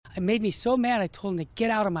It made me so mad, I told him to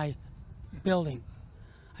get out of my building.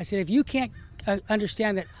 I said, if you can't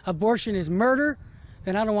understand that abortion is murder,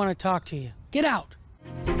 then I don't want to talk to you. Get out.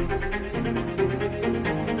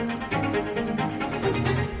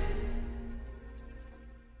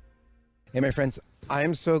 Hey, my friends, I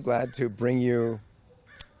am so glad to bring you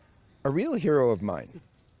a real hero of mine.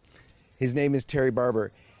 His name is Terry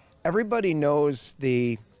Barber. Everybody knows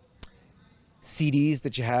the CDs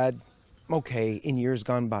that you had, okay, in years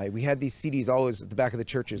gone by. We had these CDs always at the back of the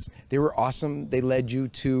churches. They were awesome. They led you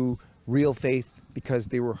to real faith because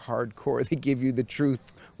they were hardcore. They give you the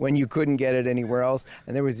truth when you couldn't get it anywhere else.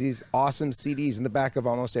 And there was these awesome CDs in the back of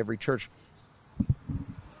almost every church.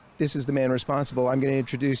 This is the man responsible. I'm going to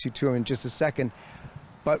introduce you to him in just a second.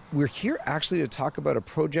 But we're here actually to talk about a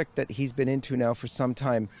project that he's been into now for some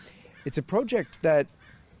time. It's a project that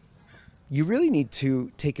you really need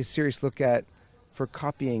to take a serious look at for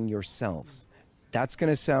copying yourselves. That's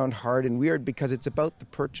going to sound hard and weird because it's about the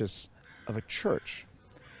purchase of a church.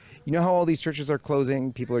 You know how all these churches are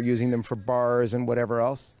closing? People are using them for bars and whatever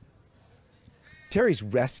else? Terry's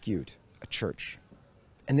rescued a church.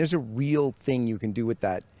 And there's a real thing you can do with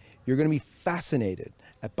that. You're going to be fascinated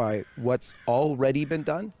by what's already been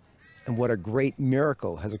done and what a great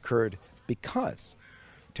miracle has occurred because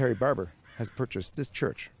Terry Barber has purchased this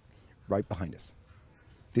church right behind us.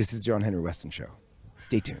 This is John Henry Weston Show.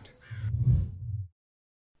 Stay tuned.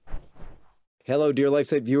 Hello, dear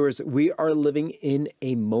LifeSite viewers. We are living in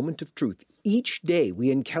a moment of truth. Each day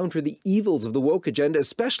we encounter the evils of the woke agenda,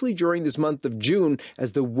 especially during this month of June,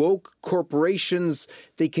 as the woke corporations,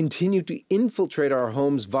 they continue to infiltrate our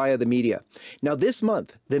homes via the media. Now this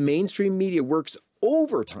month, the mainstream media works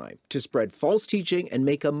overtime to spread false teaching and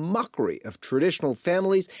make a mockery of traditional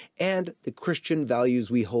families and the Christian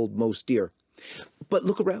values we hold most dear. But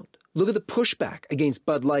look around. Look at the pushback against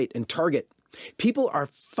Bud Light and Target. People are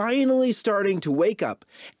finally starting to wake up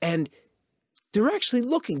and they're actually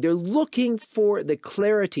looking. They're looking for the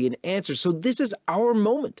clarity and answers. So this is our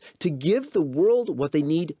moment to give the world what they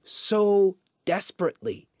need so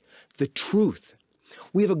desperately, the truth.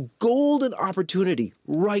 We have a golden opportunity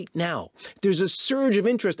right now. There's a surge of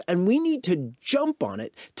interest and we need to jump on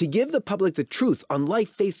it to give the public the truth on life,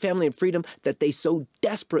 faith, family, and freedom that they so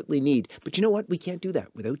desperately need. But you know what? We can't do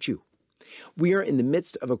that without you. We are in the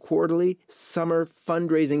midst of a quarterly summer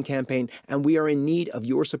fundraising campaign, and we are in need of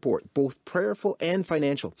your support, both prayerful and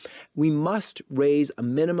financial. We must raise a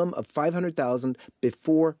minimum of $500,000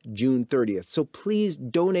 before June 30th. So please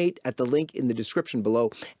donate at the link in the description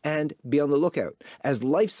below and be on the lookout, as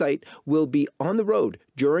LifeSite will be on the road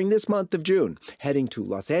during this month of June, heading to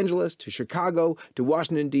Los Angeles, to Chicago, to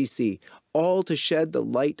Washington, D.C., all to shed the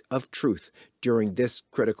light of truth during this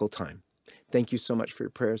critical time. Thank you so much for your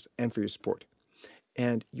prayers and for your support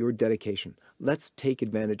and your dedication. Let's take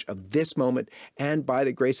advantage of this moment, and by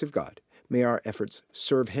the grace of God, may our efforts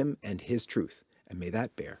serve Him and His truth, and may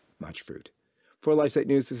that bear much fruit. For LifeSite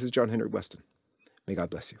News, this is John Henry Weston. May God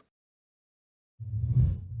bless you.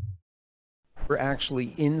 We're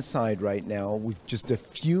actually inside right now. We've just a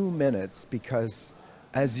few minutes because,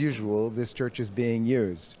 as usual, this church is being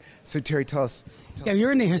used. So Terry, tell us. Yeah,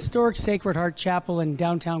 you're in the historic Sacred Heart Chapel in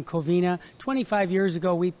downtown Covina. 25 years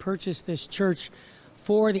ago, we purchased this church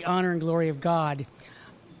for the honor and glory of God.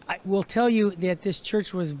 I will tell you that this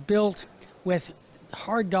church was built with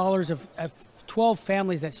hard dollars of 12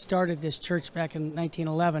 families that started this church back in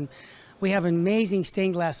 1911. We have amazing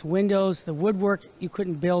stained glass windows, the woodwork you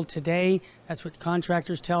couldn't build today. That's what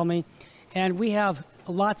contractors tell me. And we have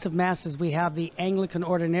lots of masses. We have the Anglican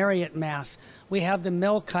Ordinariate Mass. We have the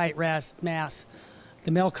Melkite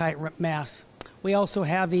Mass. We also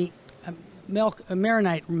have the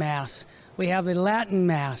Maronite Mass. We have the Latin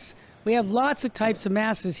Mass. We have lots of types of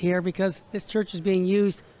masses here because this church is being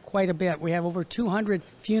used quite a bit. We have over 200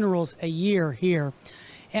 funerals a year here.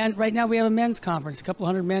 And right now we have a men's conference, a couple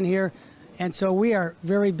hundred men here. And so we are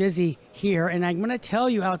very busy here. And I'm going to tell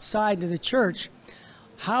you outside of the church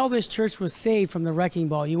how this church was saved from the wrecking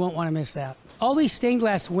ball. You won't want to miss that. All these stained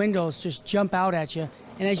glass windows just jump out at you.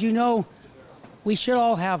 And as you know, we should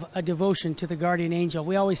all have a devotion to the guardian angel.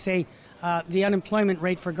 We always say the unemployment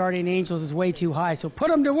rate for guardian angels is way too high, so put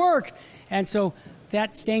them to work. And so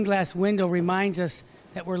that stained glass window reminds us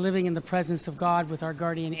that we're living in the presence of God with our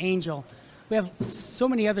guardian angel. We have so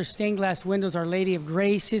many other stained glass windows. Our Lady of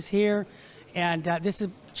Grace is here. And this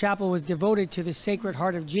chapel was devoted to the Sacred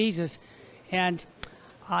Heart of Jesus. And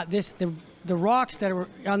the rocks that were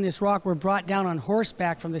on this rock were brought down on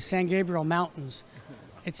horseback from the San Gabriel Mountains.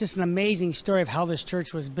 It's just an amazing story of how this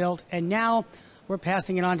church was built. And now we're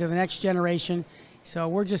passing it on to the next generation. So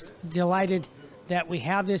we're just delighted that we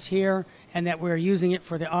have this here. and that we're using it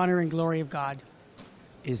for the honor and glory of God.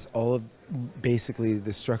 Is all of basically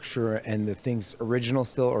the structure and the things original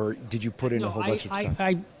still, or did you put in a whole bunch of stuff?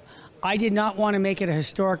 I did not want to make it a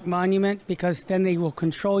historic monument because then they will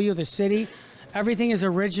control you, the city. Everything is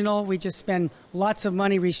original. We just spend lots of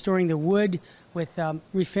money restoring the wood with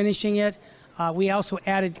refinishing it. We also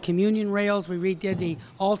added communion rails. We redid the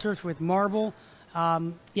altars with marble.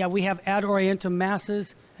 Yeah, we have ad orientem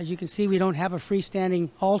masses. As you can see, we don't have a freestanding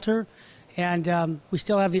altar, and we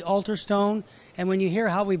still have the altar stone. And when you hear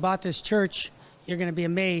how we bought this church, you're going to be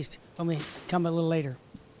amazed when we come a little later.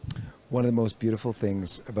 One of the most beautiful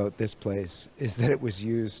things about this place is that it was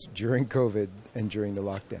used during COVID and during the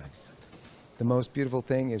lockdowns. The most beautiful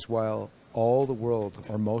thing is while all the world,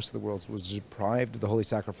 or most of the world, was deprived of the holy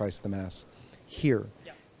sacrifice of the Mass, here,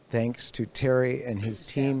 thanks to Terry and his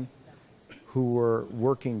team, who were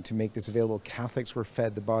working to make this available, Catholics were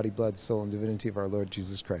fed the body, blood, soul, and divinity of our Lord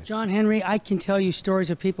Jesus Christ. John Henry, I can tell you stories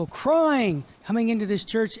of people crying, coming into this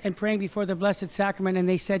church and praying before the Blessed Sacrament, and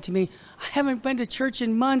they said to me, I haven't been to church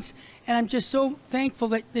in months, and I'm just so thankful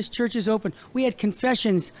that this church is open. We had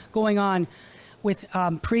confessions going on with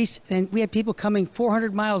priests, and we had people coming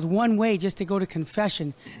 400 miles one way just to go to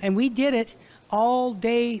confession, and we did it all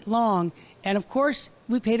day long, and of course,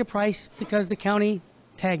 we paid a price because the county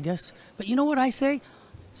tagged us. But you know what I say?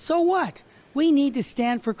 So what? We need to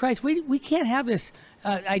stand for Christ. We can't have this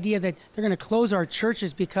idea that they're going to close our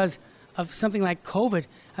churches because of something like COVID.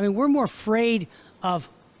 I mean, we're more sinophobic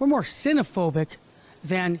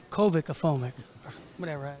than COVID-ophobic, or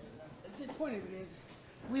whatever. The point of it is,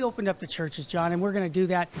 we opened up the churches, John, and we're going to do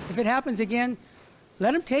that. If it happens again,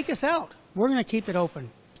 let them take us out. We're going to keep it open.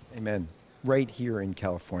 Amen. Right here in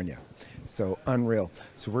California. So unreal.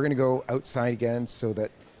 So we're going to go outside again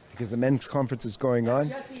because the men's conference is going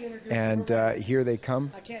on, and here they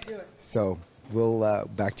come. I can't do it. So we'll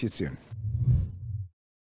back to you soon.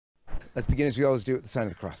 Let's begin as we always do at the sign of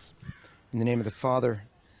the cross. In the name of the Father,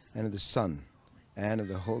 and of the Son, and of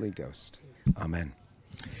the Holy Ghost. Amen.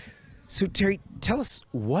 So Terry, tell us,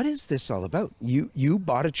 what is this all about? You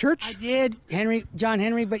bought a church? I did, John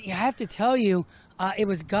Henry, but you have to tell you, it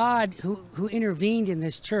was God who intervened in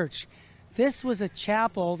this church. This was a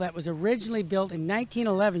chapel that was originally built in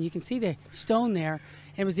 1911. You can see the stone there.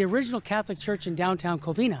 It was the original Catholic church in downtown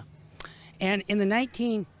Covina. And in the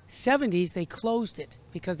 1970s, they closed it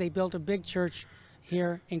because they built a big church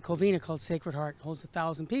here in Covina called Sacred Heart. It holds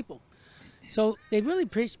 1,000 people. So they really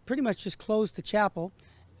pretty much just closed the chapel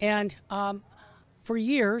and for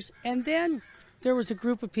years. And then there was a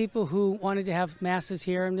group of people who wanted to have masses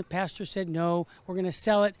here, and the pastor said, no, we're going to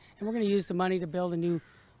sell it, and we're going to use the money to build a new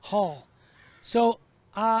hall. So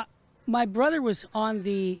my brother was on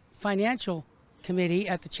the financial committee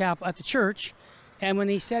at the church, and when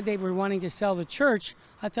he said they were wanting to sell the church,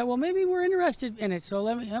 I thought, well, maybe we're interested in it. So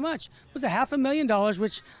how much? It was $500,000,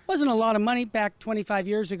 which wasn't a lot of money back 25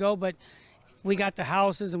 years ago, but we got the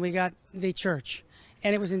houses and we got the church,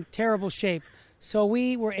 and it was in terrible shape. So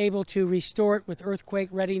we were able to restore it with earthquake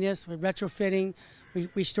readiness, with retrofitting. We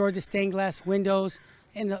restored the stained glass windows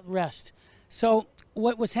and the rest. So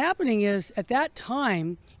what was happening is, at that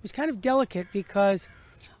time, it was kind of delicate because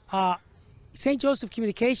St. Joseph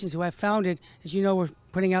Communications, who I founded, as you know, we're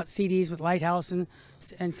putting out CDs with Lighthouse and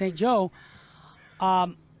St. Joe.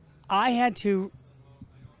 I had to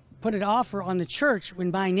put an offer on the church in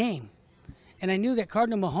my name. And I knew that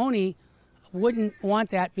Cardinal Mahoney wouldn't want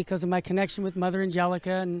that because of my connection with Mother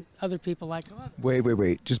Angelica and other people like her.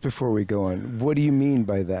 Wait. Just before we go on, what do you mean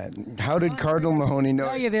by that? How did Cardinal Mahoney know? I'll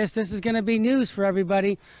tell you this is going to be news for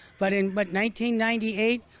everybody. But in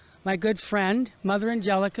 1998, my good friend, Mother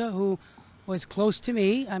Angelica, who was close to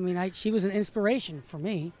me, I mean, she was an inspiration for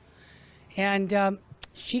me. And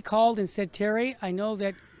she called and said, Terry, I know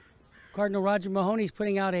that Cardinal Roger Mahoney is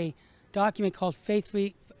putting out a document called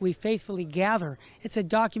We Faithfully Gather. It's a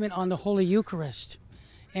document on the Holy Eucharist.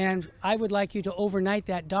 And I would like you to overnight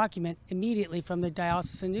that document immediately from the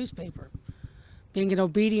diocesan newspaper. Being an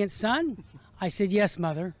obedient son, I said, yes,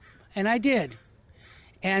 Mother. And I did.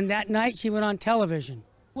 And that night she went on television.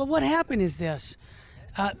 Well, what happened is this.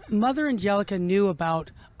 Mother Angelica knew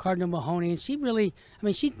about Cardinal Mahoney, and she really, I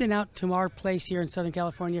mean, she's been out to our place here in Southern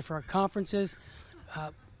California for our conferences.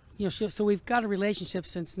 So we've got a relationship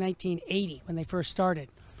since 1980 when they first started.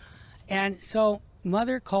 And so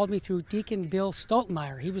Mother called me through Deacon Bill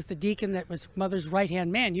Stoltenmeyer. He was the deacon that was Mother's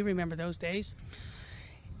right-hand man. You remember those days.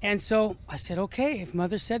 And so I said, okay, if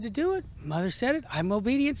Mother said to do it, Mother said it. I'm an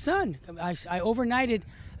obedient son. I overnighted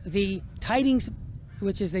the Tidings,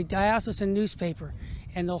 which is the diocesan newspaper,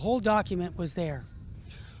 and the whole document was there.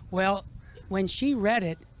 Well, when she read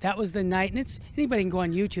it, that was the night, and anybody can go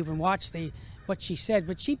on YouTube and watch what she said,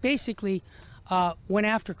 but she basically went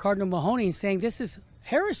after Cardinal Mahoney and saying this is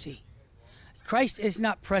heresy. Christ is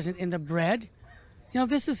not present in the bread.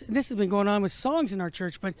 This has been going on with songs in our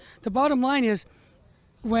church, but the bottom line is,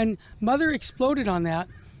 when Mother exploded on that,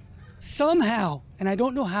 somehow, and I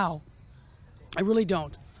don't know how, I really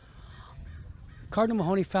don't, Cardinal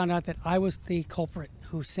Mahoney found out that I was the culprit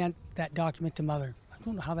who sent that document to Mother. I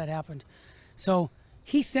don't know how that happened. So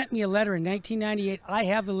he sent me a letter in 1998. I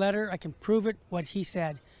have the letter. I can prove it, what he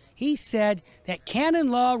said. He said that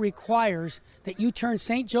canon law requires that you turn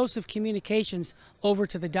St. Joseph Communications over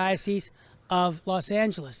to the Diocese of Los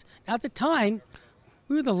Angeles. Now, at the time,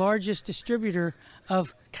 we were the largest distributor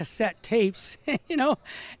of cassette tapes,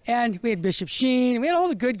 and we had Bishop Sheen, we had all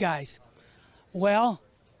the good guys. Well,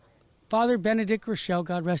 Father Benedict Rochelle,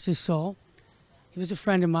 God rest his soul, he was a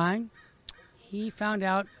friend of mine. He found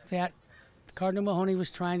out that Cardinal Mahoney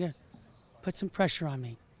was trying to put some pressure on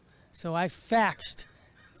me. So I faxed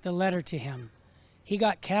the letter to him. He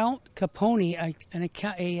got Count Capone,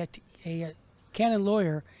 a canon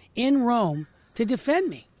lawyer in Rome, to defend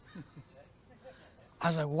me. I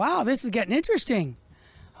was like, wow, this is getting interesting.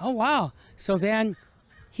 Oh, wow. So then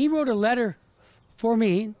he wrote a letter for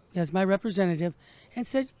me as my representative and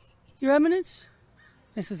said, Your Eminence,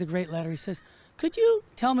 this is a great letter. He says, could you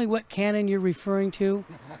tell me what canon you're referring to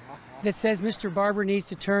that says Mr. Barber needs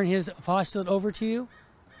to turn his apostolate over to you?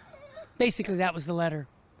 Basically, that was the letter.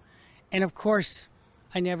 And of course,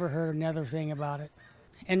 I never heard another thing about it.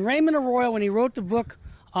 And Raymond Arroyo, when he wrote the book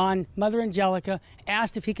on Mother Angelica,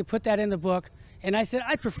 asked if he could put that in the book. And I said,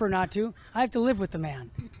 I'd prefer not to. I have to live with the man.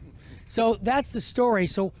 So that's the story.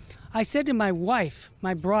 So I said to my wife,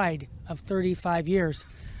 my bride of 35 years,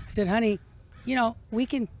 I said, honey, we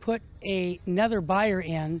can put another buyer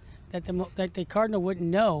in that the Cardinal wouldn't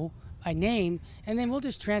know by name, and then we'll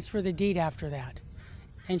just transfer the deed after that.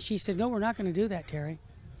 And she said, no, we're not going to do that, Terry.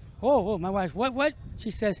 Oh, my wife, what?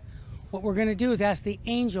 She says, what we're going to do is ask the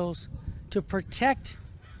angels to protect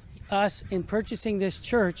us in purchasing this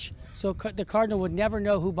church so the Cardinal would never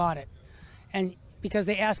know who bought it. And because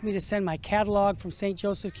they asked me to send my catalog from St.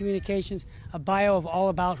 Joseph Communications, a bio of all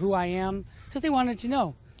about who I am, because they wanted to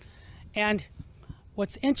know. And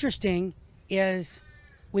what's interesting is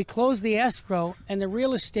we closed the escrow, and the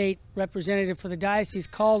real estate representative for the diocese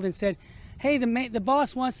called and said, hey, the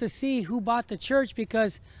boss wants to see who bought the church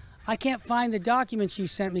because I can't find the documents you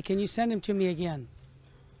sent me. Can you send them to me again?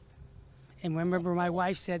 And remember, my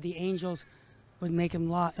wife said the angels would make them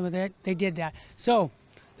law. They did that. So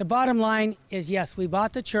the bottom line is, yes, we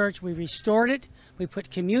bought the church. We restored it. We put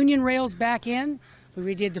communion rails back in.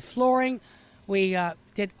 We redid the flooring. We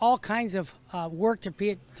did all kinds of work to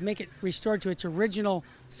make it restored to its original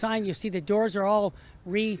sign. You see the doors are all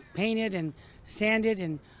repainted and sanded,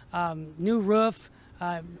 and new roof.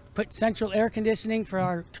 Put central air conditioning for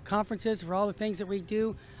our conferences, for all the things that we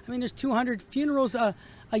do. I mean, there's 200 funerals a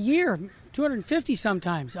year, 250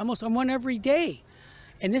 sometimes, almost on one every day.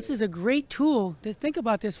 And this is a great tool to think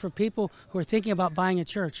about this for people who are thinking about buying a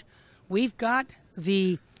church. We've got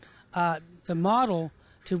the model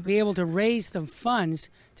to be able to raise the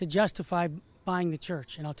funds to justify buying the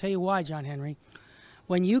church. And I'll tell you why, John Henry.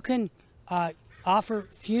 When you can offer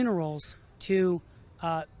funerals to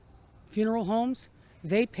funeral homes,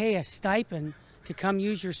 they pay a stipend to come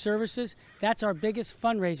use your services. That's our biggest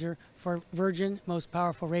fundraiser for Virgin Most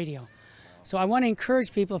Powerful Radio. So I want to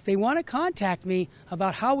encourage people, if they want to contact me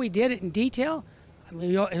about how we did it in detail,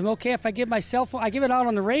 I'm okay if I give my cell phone. I give it out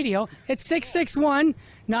on the radio. It's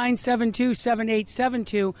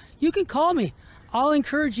 661-972-7872. You can call me. I'll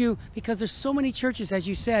encourage you, because there's so many churches, as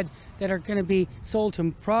you said, that are going to be sold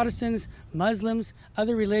to Protestants, Muslims,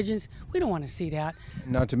 other religions. We don't want to see that.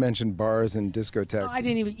 Not to mention bars and discotheques. I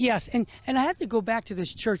didn't even, yes. And I have to go back to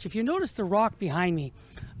this church. If you notice the rock behind me,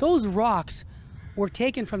 those rocks were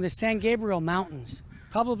taken from the San Gabriel Mountains,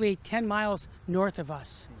 probably 10 miles north of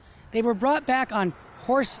us. They were brought back on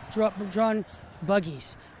horse-drawn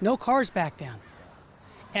buggies. No cars back then.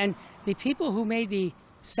 And the people who made the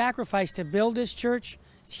sacrifice to build this church,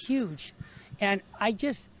 it's huge. And I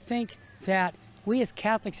just think that we as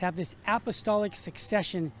Catholics have this apostolic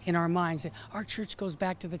succession in our minds, that our church goes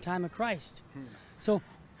back to the time of Christ. So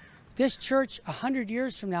this church, 100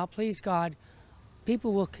 years from now, please God,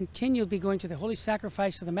 people will continue to be going to the holy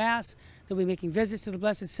sacrifice of the Mass. They'll be making visits to the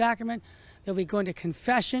Blessed Sacrament. They'll be going to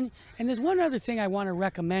confession. And there's one other thing I want to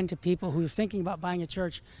recommend to people who are thinking about buying a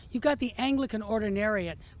church. You've got the Anglican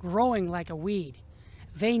Ordinariate growing like a weed.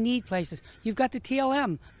 They need places. You've got the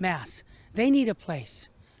TLM Mass. They need a place.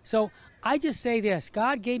 So I just say this.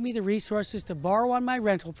 God gave me the resources to borrow on my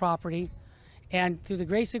rental property And through the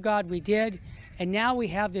grace of God, we did. And now we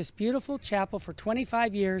have this beautiful chapel for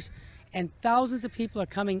 25 years, and thousands of people are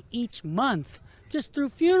coming each month just through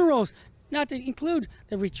funerals, not to include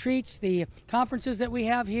the retreats, the conferences that we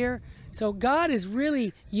have here. So God is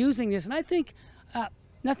really using this. And I think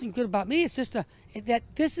nothing good about me. It's just that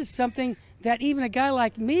this is something that even a guy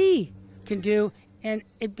like me can do. And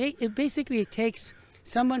it basically takes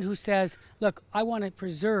someone who says, look, I want to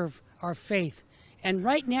preserve our faith. And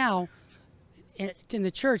right now, in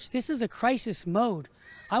the church, this is a crisis mode.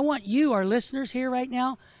 I want you, our listeners here right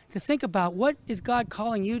now, to think about what is God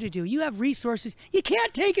calling you to do. You have resources. You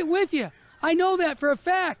can't take it with you. I know that for a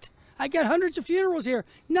fact. I got hundreds of funerals here.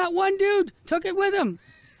 Not one dude took it with him.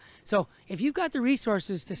 So if you've got the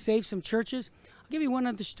resources to save some churches, I'll give you one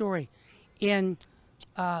other story. In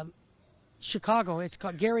Chicago, it's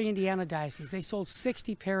called Gary, Indiana Diocese. They sold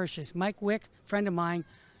 60 parishes. Mike Wick, friend of mine,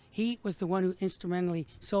 he was the one who instrumentally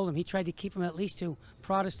sold them. He tried to keep them at least to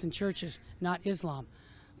Protestant churches, not Islam.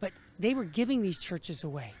 But they were giving these churches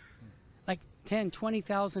away, like $10,000,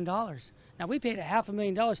 $20,000. Now, we paid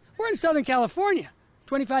 $500,000. We're in Southern California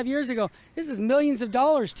 25 years ago. This is millions of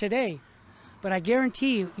dollars today. But I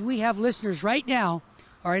guarantee you, we have listeners right now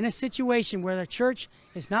are in a situation where the church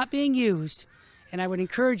is not being used, and I would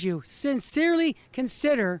encourage you, sincerely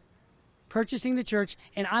consider purchasing the church,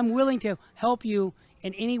 and I'm willing to help you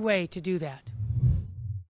in any way to do that.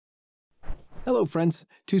 Hello, friends.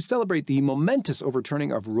 To celebrate the momentous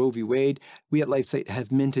overturning of Roe v. Wade, we at LifeSite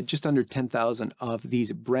have minted just under 10,000 of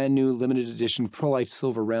these brand new limited edition pro-life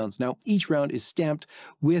silver rounds. Now, each round is stamped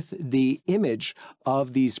with the image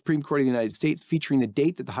of the Supreme Court of the United States, featuring the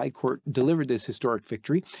date that the High Court delivered this historic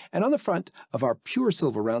victory. And on the front of our pure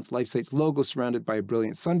silver rounds, LifeSite's logo surrounded by a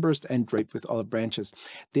brilliant sunburst and draped with olive branches.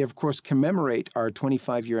 They, of course, commemorate our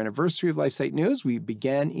 25-year anniversary of LifeSite News. We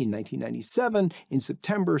began in 1997 in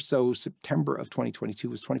September, so September of 2022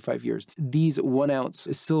 was 25 years. These 1-ounce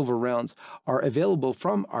silver rounds are available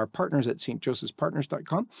from our partners at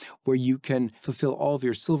stjosephspartners.com, where you can fulfill all of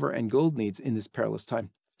your silver and gold needs in this perilous time.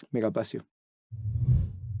 May God bless you.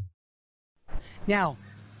 Now,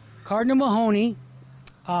 Cardinal Mahoney,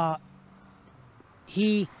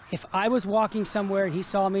 if I was walking somewhere and he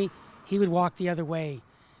saw me, he would walk the other way,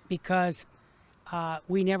 because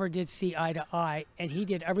we never did see eye to eye, and he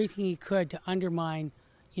did everything he could to undermine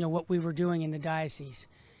what we were doing in the diocese.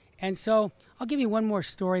 And so I'll give you one more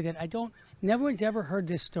story that no one's ever heard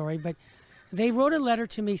this story, but they wrote a letter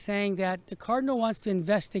to me saying that the Cardinal wants to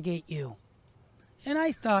investigate you. And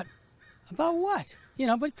I thought, about what?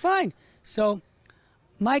 But fine. So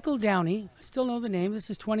Michael Downey, I still know the name, this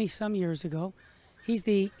is 20-some years ago.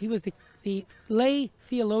 He was the lay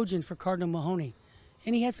theologian for Cardinal Mahoney,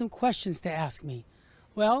 and he had some questions to ask me.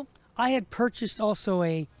 Well, I had purchased also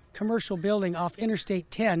a commercial building off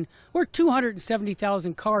Interstate 10 where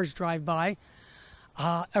 270,000 cars drive by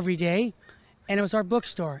every day, and it was our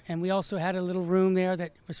bookstore, and we also had a little room there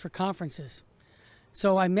that was for conferences.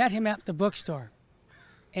 So I met him at the bookstore,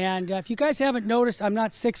 and if you guys haven't noticed, I'm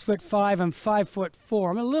not 6'5", I'm 5'4".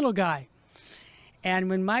 I'm a little guy. And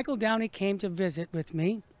when Michael Downey came to visit with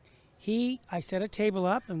me, I set a table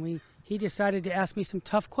up, and he decided to ask me some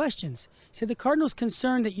tough questions. He said, the Cardinal's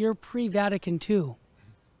concerned that you're pre-Vatican II.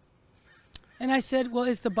 And I said, well,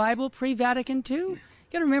 is the Bible pre-Vatican II? You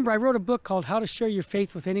got to remember, I wrote a book called How to Share Your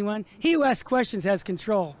Faith with Anyone. He who asks questions has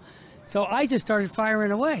control. So I just started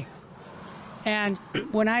firing away. And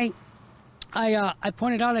when I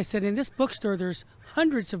pointed out, I said, in this bookstore, there's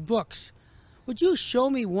hundreds of books. Would you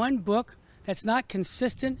show me one book that's not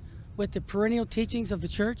consistent with the perennial teachings of the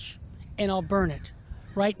church? And I'll burn it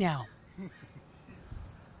right now.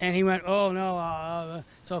 And he went, oh, no.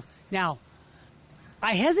 So now,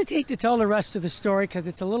 I hesitate to tell the rest of the story because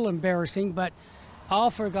it's a little embarrassing, but all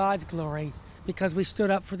for God's glory, because we stood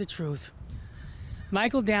up for the truth.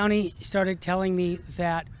 Michael Downey started telling me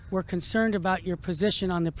that we're concerned about your position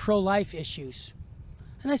on the pro-life issues.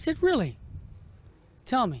 And I said, really?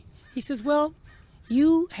 Tell me. He says, well,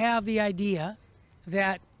 you have the idea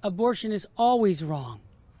that abortion is always wrong.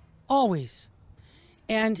 Always.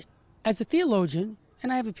 And as a theologian,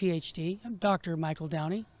 and I have a PhD, I'm Dr. Michael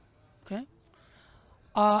Downey, okay?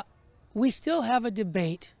 We still have a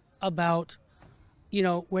debate about,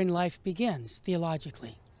 when life begins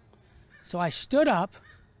theologically. So I stood up,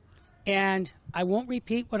 and I won't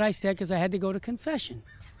repeat what I said because I had to go to confession.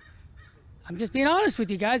 I'm just being honest with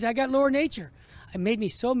you guys. I got lower nature. It made me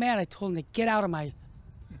so mad, I told him to get out of my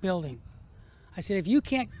building. I said, if you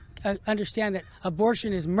can't understand that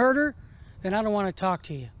abortion is murder, then I don't want to talk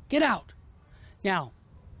to you. Get out. Now,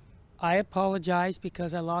 I apologize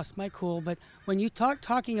because I lost my cool, but when you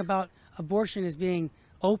talking about abortion as being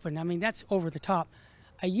open. I mean, that's over the top.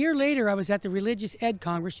 A year later, I was at the Religious Ed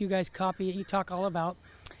Congress. You guys copy it, you talk all about.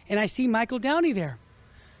 And I see Michael Downey there.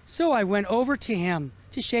 So I went over to him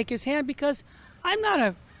to shake his hand because I'm not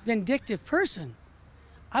a vindictive person.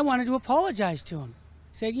 I wanted to apologize to him.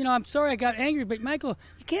 Say, you know, I'm sorry I got angry, but Michael,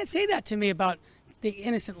 you can't say that to me about the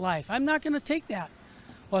innocent life. I'm not going to take that.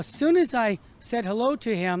 Well, as soon as I said hello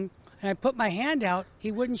to him and I put my hand out,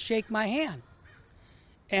 he wouldn't shake my hand.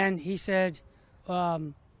 And he said,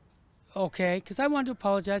 okay, because I wanted to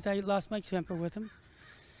apologize. I lost my temper with him.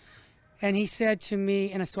 And he said to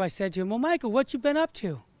me, and so I said to him, well, Michael, what you been up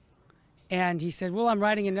to? And he said, well, I'm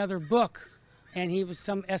writing another book. And he was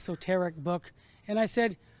some esoteric book. And I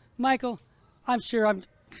said, Michael, I'm sure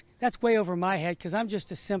that's way over my head because I'm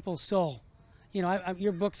just a simple soul. You know,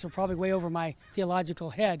 your books are probably way over my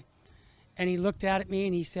theological head. And he looked at me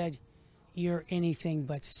and he said, you're anything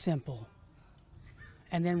but simple.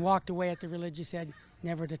 And then walked away at the Religious Ed,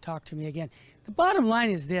 never to talk to me again. The bottom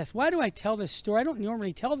line is this. Why do I tell this story? I don't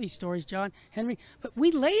normally tell these stories, John Henry, but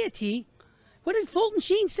we laity, what did Fulton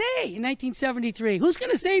Sheen say in 1973? Who's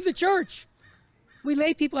going to save the church? We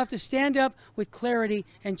lay people have to stand up with clarity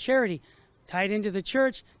and charity, tied into the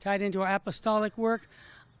church, tied into our apostolic work.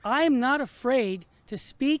 I am not afraid to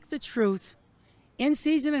speak the truth in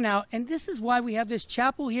season and out, and this is why we have this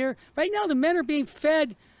chapel here. Right now, the men are being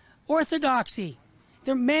fed orthodoxy.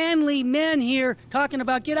 They're manly men here talking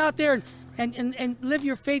about get out there and live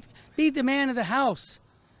your faith. Be the man of the house.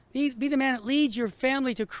 Be the man that leads your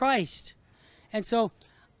family to Christ. And so,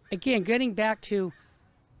 again, getting back to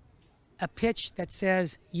a pitch that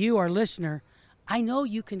says, you, our listener, I know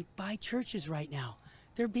you can buy churches right now.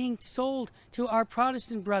 They're being sold to our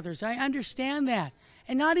Protestant brothers. I understand that.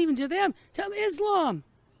 And not even to them, to Islam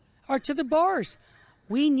or to the bars.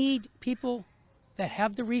 We need people that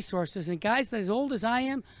have the resources. And guys, as old as I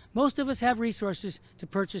am, most of us have resources to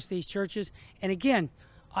purchase these churches. And again,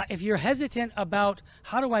 if you're hesitant about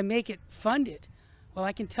how do I make it funded, well,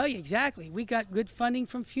 I can tell you exactly. We got good funding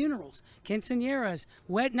from funerals, quinceañeras,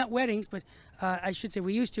 not weddings, but I should say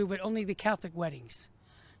we used to, but only the Catholic weddings.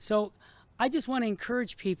 So I just want to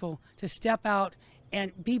encourage people to step out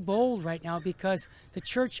and be bold right now because the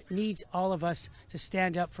church needs all of us to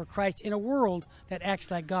stand up for Christ in a world that acts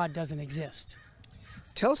like God doesn't exist.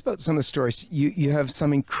 Tell us about some of the stories. You have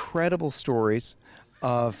some incredible stories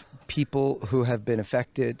of people who have been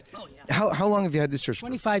affected. Oh, yeah. How long have you had this church for?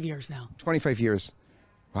 25 years now. 25 years.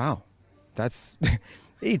 Wow. That's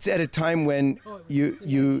it's at a time when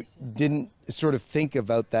you didn't sort of think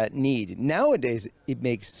about that need. Nowadays, it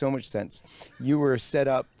makes so much sense. You were set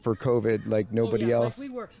up for COVID like nobody else. Like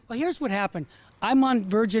we were. Well, here's what happened. I'm on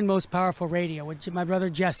Virgin Most Powerful Radio with my brother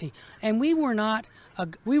Jesse, and we were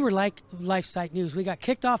like LifeSite News. We got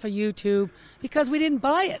kicked off of YouTube because we didn't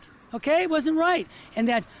buy it. Okay, it wasn't right. And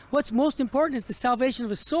that what's most important is the salvation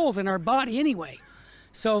of a soul in our body anyway.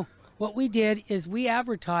 So what we did is we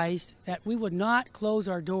advertised that we would not close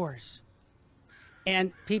our doors.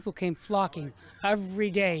 And people came flocking every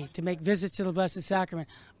day to make visits to the Blessed Sacrament.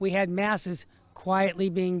 We had masses quietly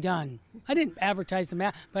being done. I didn't advertise the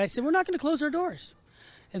mass, but I said, we're not going to close our doors.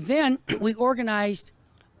 And then we organized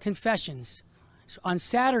confessions on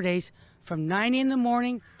Saturdays from 9 in the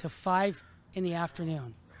morning to 5 in the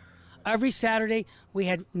afternoon. Every Saturday, we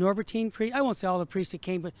had Norbertine priests. I won't say all the priests that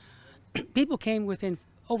came, but people came within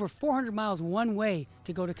over 400 miles one way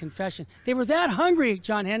to go to confession. They were that hungry,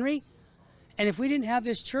 John Henry. And if we didn't have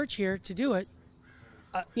this church here to do it,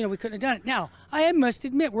 we couldn't have done it. Now, I must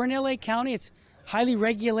admit, we're in L.A. County. It's highly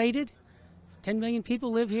regulated. 10 million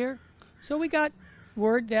people live here. So we got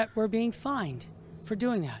word that we're being fined for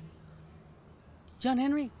doing that. John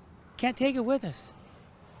Henry, can't take it with us.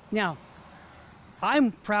 Now,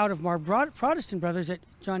 I'm proud of our Protestant brothers that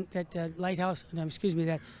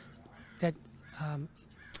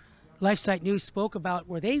LifeSite News spoke about,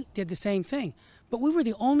 where they did the same thing. But we were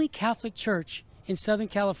the only Catholic church in Southern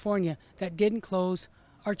California that didn't close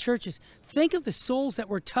our churches. Think of the souls that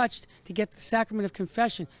were touched to get the sacrament of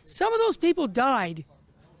confession. Some of those people died,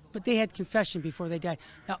 but they had confession before they died.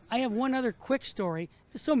 Now, I have one other quick story.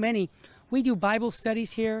 There's so many. We do Bible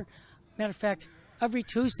studies here. Matter of fact, every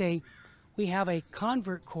Tuesday, we have a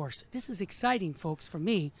convert course. This is exciting, folks, for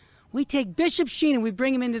me. We take Bishop Sheen and we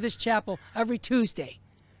bring him into this chapel every Tuesday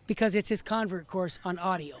because it's his convert course on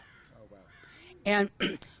audio. Oh, wow. And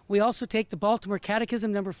we also take the Baltimore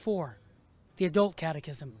Catechism number 4, the adult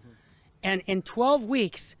catechism. Mm-hmm. And in 12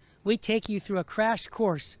 weeks, we take you through a crash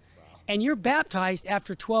course. Wow. And you're baptized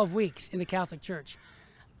after 12 weeks in the Catholic Church.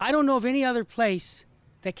 I don't know of any other place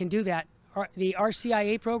that can do that. The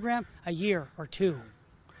RCIA program, a year or 2.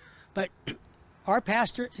 But Our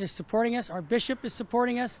pastor is supporting us. Our bishop is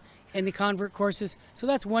supporting us in the convert courses. So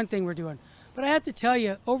that's one thing we're doing. But I have to tell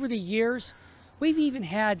you, over the years, we've even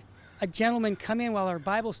had a gentleman come in while our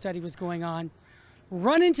Bible study was going on,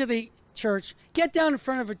 run into the church, get down in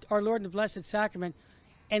front of our Lord and the Blessed Sacrament,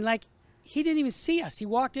 and like he didn't even see us. He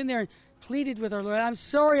walked in there and pleaded with our Lord, I'm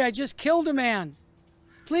sorry, I just killed a man.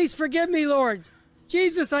 Please forgive me, Lord.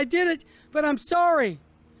 Jesus, I did it, but I'm sorry.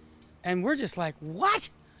 And we're just like, what?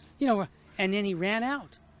 You know, and then he ran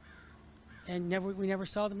out. And we never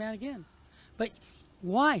saw the man again. But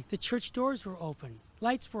why? The church doors were open.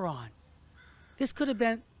 Lights were on. This could have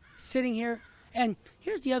been sitting here. And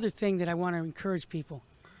here's the other thing that I want to encourage people.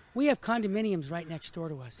 We have condominiums right next door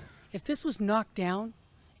to us. If this was knocked down,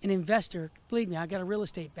 an investor, believe me, I got a real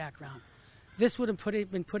estate background, this would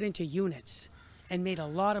have been put into units and made a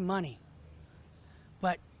lot of money.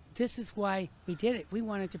 But this is why we did it. We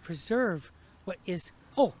wanted to preserve what is,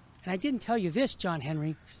 oh, and I didn't tell you this, John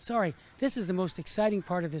Henry. Sorry, this is the most exciting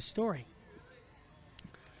part of this story.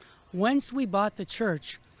 Once we bought the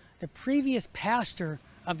church, the previous pastor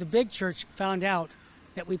of the big church found out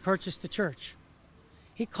that we purchased the church.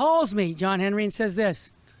 He calls me, John Henry, and says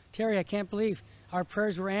this, Terry, I can't believe our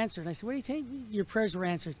prayers were answered. I said, what do you think? Your prayers were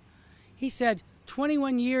answered. He said,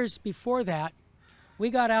 21 years before that, we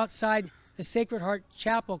got outside the Sacred Heart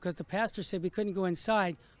Chapel because the pastor said we couldn't go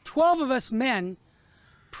inside. 12 of us men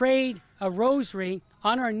prayed a rosary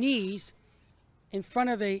on our knees in front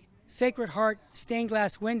of the Sacred Heart stained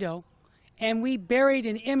glass window, and we buried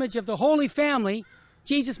an image of the Holy Family,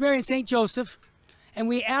 Jesus, Mary, and St. Joseph, and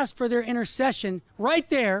we asked for their intercession. Right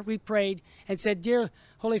there, we prayed and said, Dear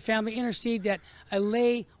Holy Family, intercede that a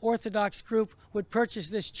lay Orthodox group would purchase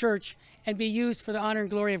this church and be used for the honor and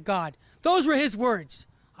glory of God. Those were his words.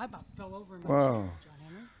 I about fell over in my chair, John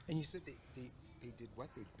Henry. And you said they did what?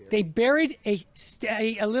 They buried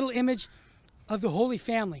a little image of the Holy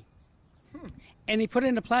Family. And they put it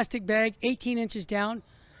in a plastic bag, 18 inches down.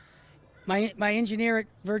 My engineer at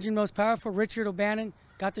Virgin Most Powerful, Richard O'Bannon,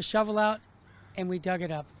 got the shovel out, and we dug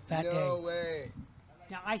it up that day. No way.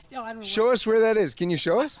 Now, I don't know. Show us where that is. Can you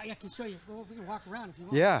show us? I can show you. Well, we can walk around if you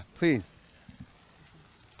want. Yeah, please.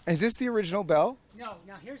 Is this the original bell? No.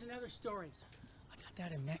 Now, here's another story. I got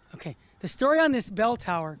that in next. Okay. The story on this bell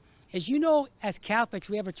tower is, you know, as Catholics,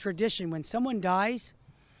 we have a tradition. When someone dies,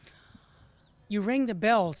 you ring the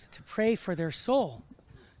bells to pray for their soul.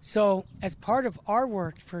 So, as part of our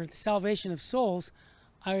work for the salvation of souls,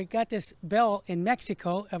 I got this bell in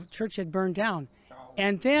Mexico. A church had burned down.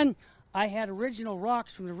 And then I had original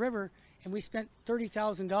rocks from the river, and we spent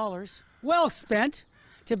 $30,000, well spent,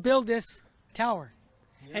 to build this tower.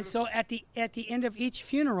 Beautiful. And so at the end of each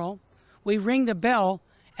funeral, we ring the bell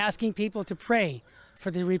asking people to pray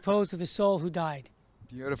for the repose of the soul who died.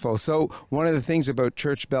 Beautiful. So one of the things about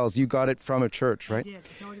church bells, you got it from a church, right? I did.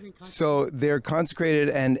 It's already been consecrated. So they're consecrated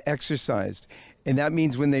and exorcised. And that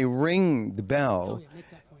means when they ring the bell,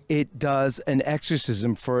 it does an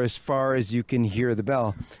exorcism for as far as you can hear the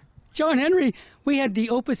bell. John Henry, we had the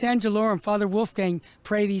Opus Angelorum, Father Wolfgang,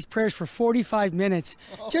 pray these prayers for 45 minutes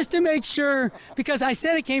just to make sure, because I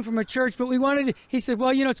said it came from a church, but we wanted to, he said,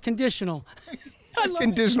 well, you know, it's conditional.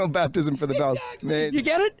 Conditional baptism for the bells. Exactly. You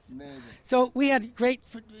get it? Amazing. So we had great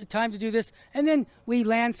time to do this, and then we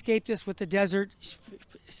landscaped this with the desert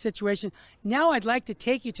situation. Now I'd like to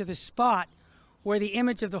take you to the spot where the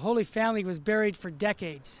image of the Holy Family was buried for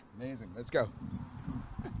decades. Amazing. Let's go.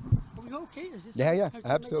 Are we okay? Is this Yeah,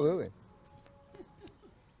 absolutely.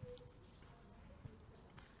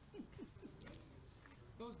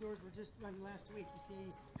 Those doors were just run last week. You see,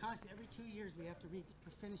 constantly, every 2 years we have to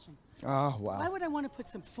finish them. Oh, wow. Why would I want to put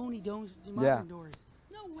some phony domes in modern doors?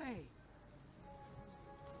 No way.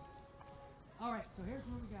 All right, so here's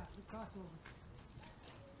what we got. We cross over.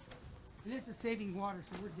 This is saving water,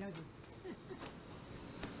 so we're desert. You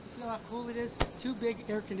feel how cool it is? 2 big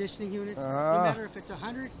air conditioning units. No matter if it's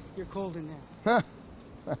 100, you're cold in there.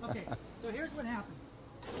 Okay, so here's what happened.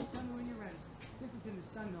 Tell me when you're ready. This is in the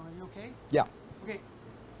sun, though. Are you okay? Yeah. Okay.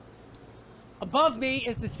 Above me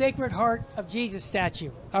is the Sacred Heart of Jesus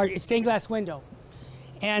statue, or stained glass window.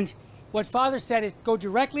 And what Father said is go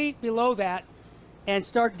directly below that and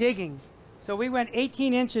start digging. So we went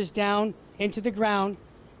 18 inches down into the ground,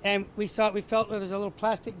 and we felt there was a little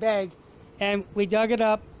plastic bag, and we dug it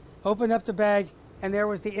up, opened up the bag, and there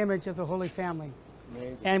was the image of the Holy Family.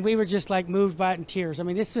 Amazing. And we were just like moved by it in tears. I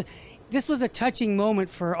mean, this was a touching moment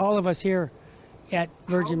for all of us here at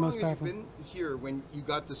Virgin Most Powerful. How long have you been here when you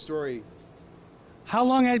got the story? How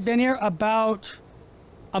long had I been here? About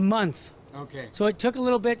a month. Okay. So it took a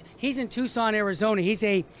little bit. He's in Tucson, Arizona. He's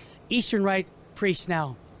a Eastern Rite priest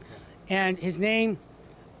now. Okay. And his name,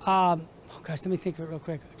 Oh, gosh, let me think of it real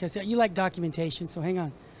quick. Because you like documentation, so hang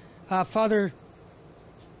on. Father,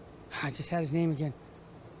 I just had his name again.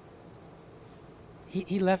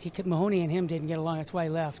 He left. Mahoney and him didn't get along. That's why he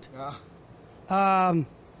left. Father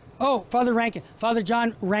Rankin. Father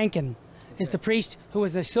John Rankin is the priest who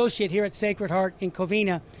was the associate here at Sacred Heart in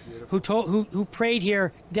Covina, who prayed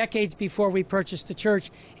here decades before we purchased the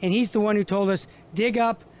church. And he's the one who told us, dig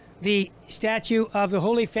up the statue of the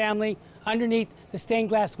Holy Family underneath the stained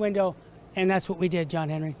glass window. And that's what we did, John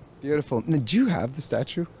Henry. Beautiful. Now, do you have the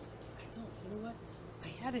statue? I don't. You know what? I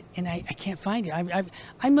had it, and I can't find it.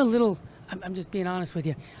 I'm a little... I'm just being honest with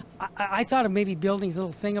you. I thought of maybe building a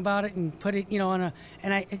little thing about it and put it, on a,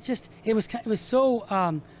 and it was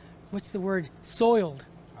so, what's the word? Soiled.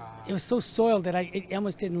 It was so soiled that it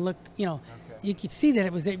almost didn't look, okay. You could see that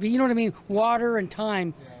it was there, but you know what I mean? Water and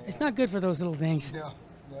time. Yeah. It's not good for those little things. No.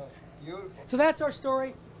 Beautiful. So that's our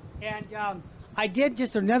story. And I did,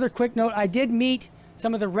 just another quick note, I did meet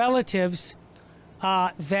some of the relatives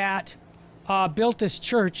that built this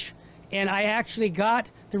church, and I actually got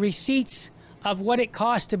the receipts of what it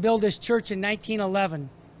cost to build this church in 1911.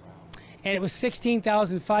 And it was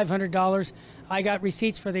 $16,500. I got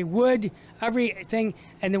receipts for the wood, everything.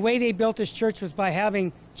 And the way they built this church was by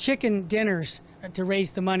having chicken dinners to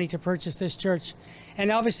raise the money to purchase this church.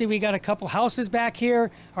 And obviously we got a couple houses back here.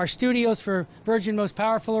 Our studios for Virgin Most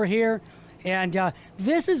Powerful are here. And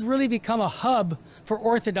this has really become a hub for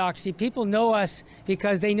Orthodoxy. People know us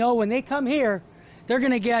because they know when they come here, they're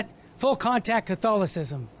going to get full contact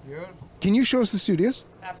Catholicism. Beautiful. Can you show us the studios?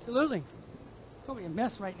 Absolutely. It's totally a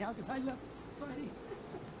mess right now because I left Friday.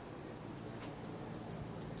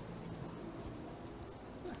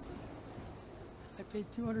 I paid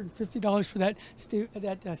 $250 for that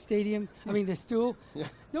stadium. I mean the stool. Yeah.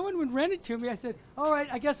 No one would rent it to me. I said, "All right,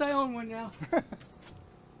 I guess I own one now."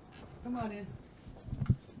 Come on in.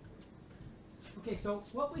 Okay, so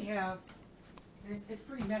what we have, it's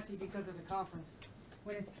pretty messy because of the conference.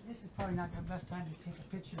 This is probably not the best time to take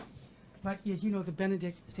a picture. But as you know,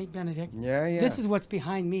 the St. Benedict. Yeah. This is what's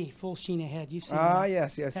behind me, full sheen ahead. You've seen that.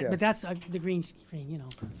 Yes. But that's the green screen,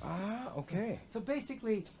 Okay. So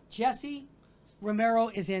basically, Jesse Romero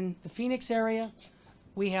is in the Phoenix area.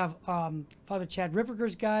 We have Father Chad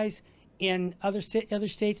Ripperger's guys in other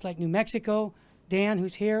states like New Mexico, Dan,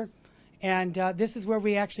 who's here. And this is where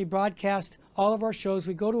we actually broadcast all of our shows.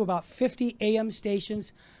 We go to about 50 AM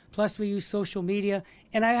stations. Plus, we use social media.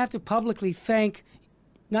 And I have to publicly thank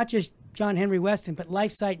not just John Henry Weston, but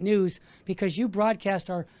LifeSite News, because you broadcast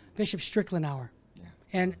our Bishop Strickland Hour. Yeah.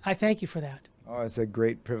 And I thank you for that. Oh, it's a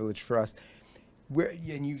great privilege for us.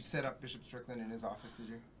 And you set up Bishop Strickland in his office, did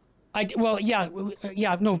you?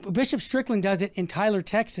 No, Bishop Strickland does it in Tyler,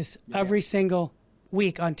 Texas, every single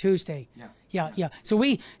week on Tuesday. Yeah.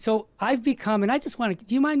 So I've become, and I just want to,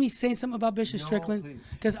 do you mind me saying something about Bishop Strickland? Please.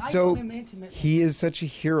 Because I know him intimately. He is such a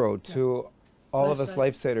hero to all of us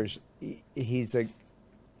Lifesiders.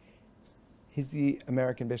 He's the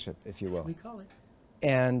American bishop, if you will. That's what we call it.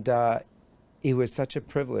 And it was such a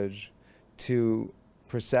privilege to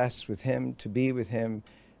process with him, to be with him,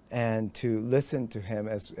 and to listen to him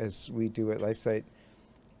as we do at LifeSite.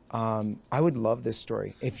 I would love this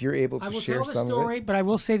story. If you're able to share some of it. I will tell the story, but I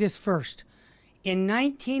will say this first. In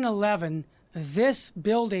 1911, this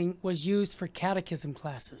building was used for catechism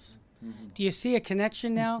classes. Mm-hmm. Do you see a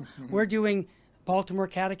connection now? We're doing Baltimore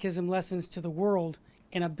catechism lessons to the world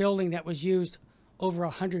in a building that was used over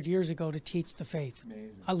 100 years ago to teach the faith.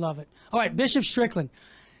 Amazing. I love it. All right, Bishop Strickland.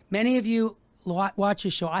 Many of you watch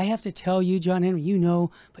this show. I have to tell you, John Henry, you know,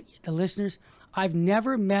 but the listeners, I've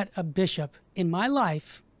never met a bishop in my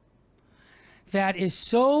life that is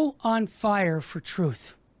so on fire for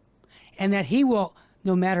truth, and that he will,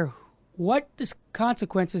 no matter what the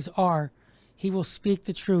consequences are, he will speak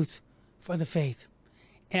the truth for the faith.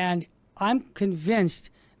 And I'm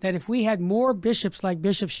convinced that if we had more bishops like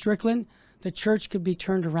Bishop Strickland, the church could be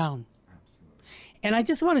turned around. Absolutely. And I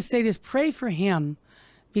just want to say this, pray for him,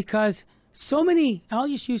 because so many, I'll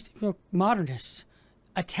just use modernists,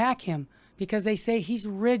 attack him because they say he's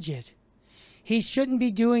rigid. He shouldn't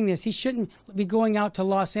be doing this. He shouldn't be going out to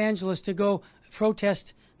Los Angeles to go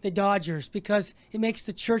protest the Dodgers because it makes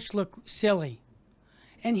the church look silly.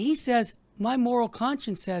 And he says, my moral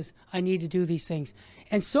conscience says I need to do these things.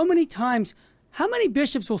 And so many times, how many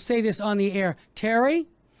bishops will say this on the air? Terry,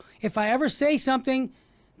 if I ever say something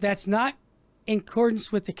that's not in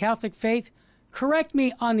accordance with the Catholic faith, correct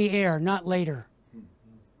me on the air, not later.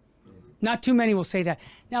 Not too many will say that.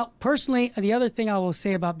 Now, personally, the other thing I will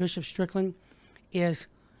say about Bishop Strickland is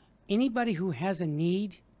anybody who has a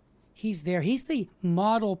need, he's there. He's the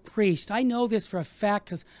model priest. I know this for a fact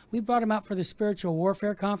because we brought him out for the Spiritual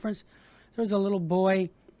Warfare Conference. there was a little boy,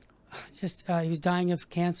 just he was dying of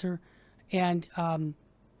cancer, and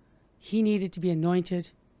he needed to be anointed.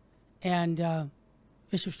 And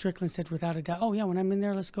Bishop Strickland said, without a doubt, oh yeah, when I'm in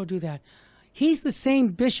there, let's go do that. He's the same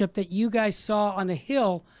bishop that you guys saw on the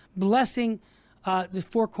hill blessing the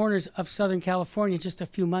four corners of Southern California just a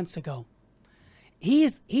few months ago.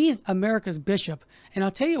 He's America's bishop, and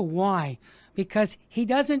I'll tell you why. Because he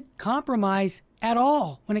doesn't compromise at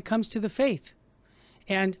all when it comes to the faith.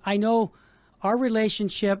 And I know our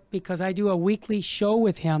relationship, because I do a weekly show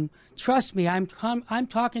with him, trust me, I'm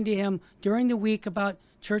talking to him during the week about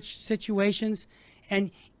church situations.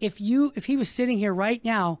 And if he was sitting here right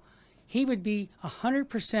now, he would be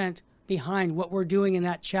 100% behind what we're doing in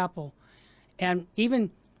that chapel. And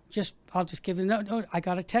even I'll just give a note. I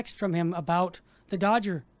got a text from him about the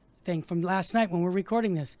Dodger thing from last night when we're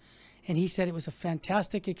recording this. And he said it was a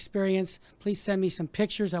fantastic experience. Please send me some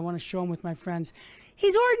pictures. I want to show them with my friends.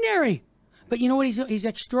 He's ordinary. But you know what? He's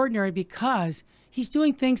extraordinary because he's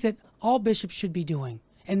doing things that all bishops should be doing.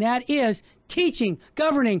 And that is teaching,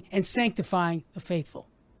 governing, and sanctifying the faithful.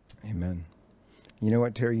 Amen. You know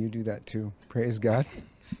what, Terry? You do that too. Praise God.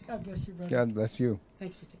 God bless you, brother. God bless you.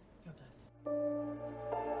 Thanks for taking. God bless.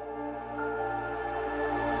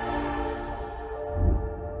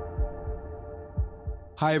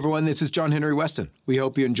 Hi, everyone. This is John Henry Weston. We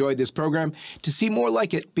hope you enjoyed this program. To see more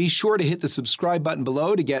like it, be sure to hit the subscribe button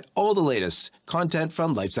below to get all the latest content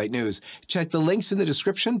from LifeSite News. Check the links in the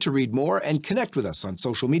description to read more and connect with us on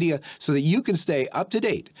social media so that you can stay up to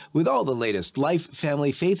date with all the latest life,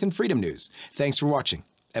 family, faith, and freedom news. Thanks for watching,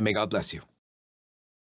 and may God bless you.